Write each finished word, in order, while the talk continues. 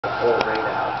Full rate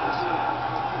out.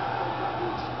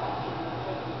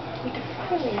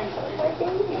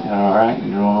 Alright,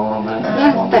 you doing a little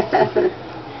bit?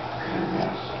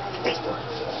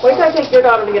 Wait till I take your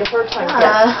daughter to get a her time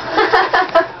test.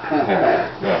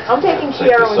 I'm taking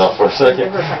Kiara when for a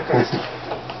second. her time test.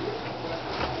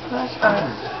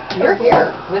 You're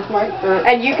here. With my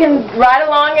And you can ride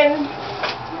along and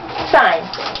sign.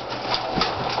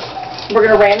 We're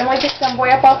going to randomly pick some boy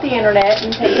up off the internet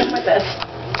and take him with us.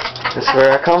 That's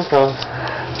where I come from.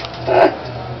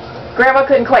 Grandma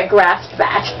couldn't quite grasp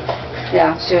that.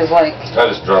 Yeah, she was like...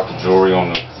 I just dropped the jewelry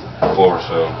on the floor,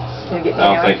 so I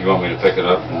don't think you want me to pick it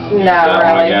up and use that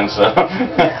one again, so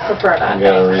Prefer not. I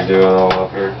gotta redo it all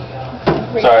up here.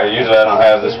 Sorry, usually I don't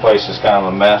have this place is kind of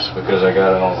a mess because I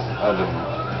got it on, I had to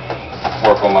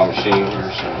work on my machine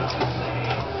here, so.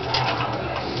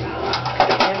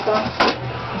 Hands on?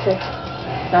 Okay.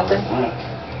 Nothing?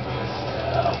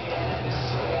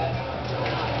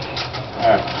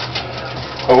 Alright.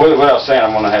 Well, what I was saying, I'm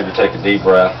going to have you take a deep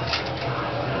breath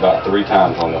about 3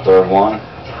 times. On the third one,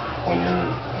 when you're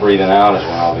breathing out is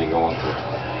when I'll be going through.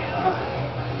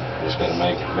 Just got to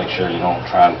make sure you don't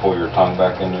try and pull your tongue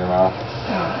back into your mouth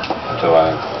until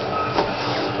I'm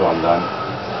done.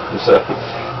 So.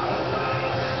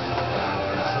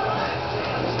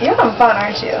 You're having fun,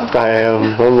 aren't you? I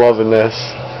am. I'm loving this.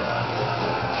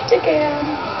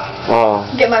 Chicken. Oh.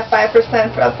 Get my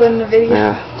 5% for uploading the video.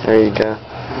 Yeah, there you go.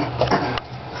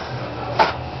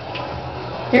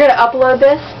 You're going to upload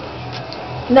this?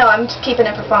 No, I'm just keeping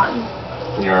it for fun.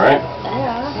 You alright?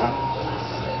 Yeah.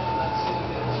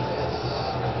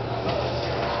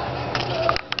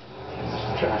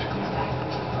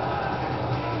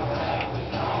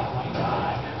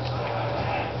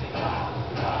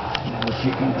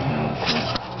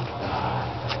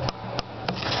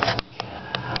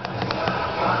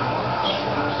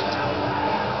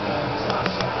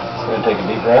 Go ahead and take a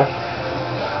deep breath.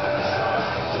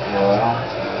 Blow out.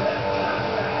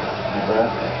 Deep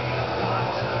breath.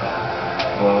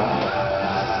 Blow out.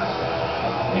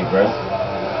 Deep breath.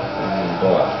 And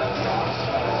blow out.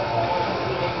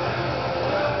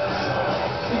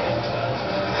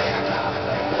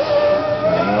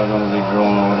 Now we're going to be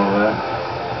drooling a little bit.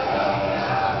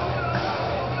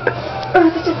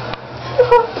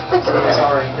 It's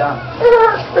already done.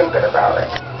 Thinking about it.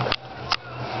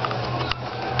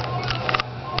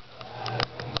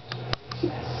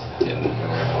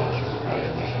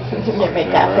 You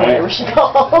make that whenever she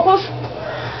calls.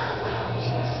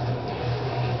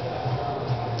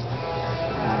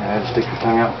 Alright, stick your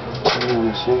tongue out. Let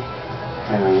me see.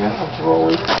 There we go.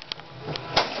 Drooly.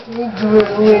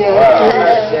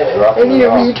 Wow. And you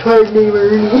retard name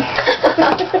Ernie.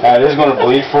 It is going to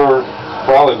bleed for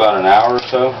probably about an hour or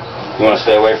so. You want to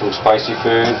stay away from spicy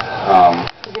food.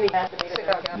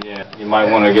 Yeah, you might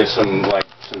want to get some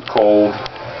cold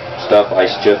stuff,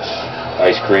 ice chips,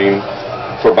 ice cream.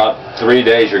 For about 3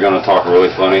 days, you're going to talk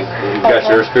really funny. You got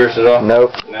yours pierced at all?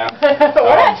 Nope. No.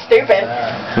 We're not stupid.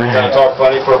 You're going to talk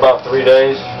funny for about 3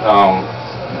 days.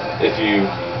 If you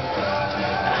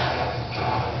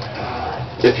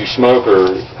smoke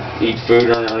or eat food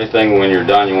or anything, when you're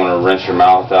done, you want to rinse your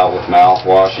mouth out with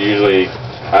mouthwash. Usually,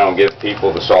 I don't give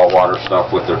people the saltwater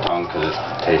stuff with their tongue because it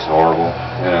tastes horrible.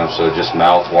 You know, so just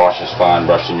mouthwash is fine.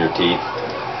 Brushing your teeth.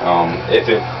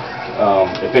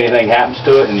 If anything happens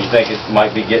to it and you think it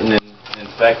might be getting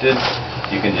infected,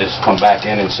 you can just come back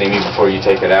in and see me before you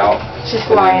take it out. She's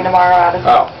flying tomorrow out of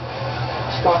Oh.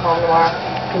 She's going home tomorrow.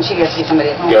 Can she go see somebody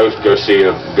at home? Go see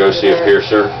a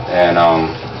piercer, and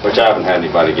which I haven't had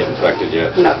anybody get infected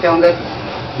yet. Not feeling good?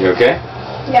 You okay?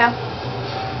 Yeah.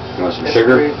 You want some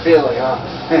sugar? Weird feeling, huh?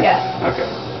 Yeah. Okay.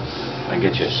 I'll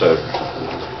get you a soda.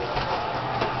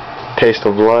 Taste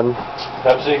of blood.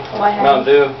 Pepsi? Lightheaded. Mountain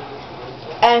Dew?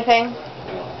 Anything?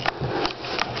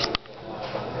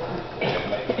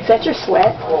 Is that your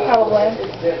sweat? Probably.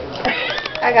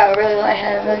 I got really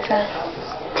lightheaded really fast.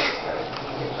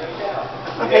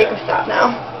 Okay, you can stop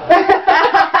now.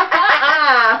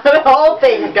 The whole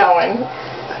thing's going.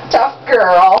 Tough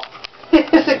girl.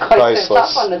 Is it quite so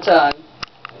Priceless. tough on the tongue?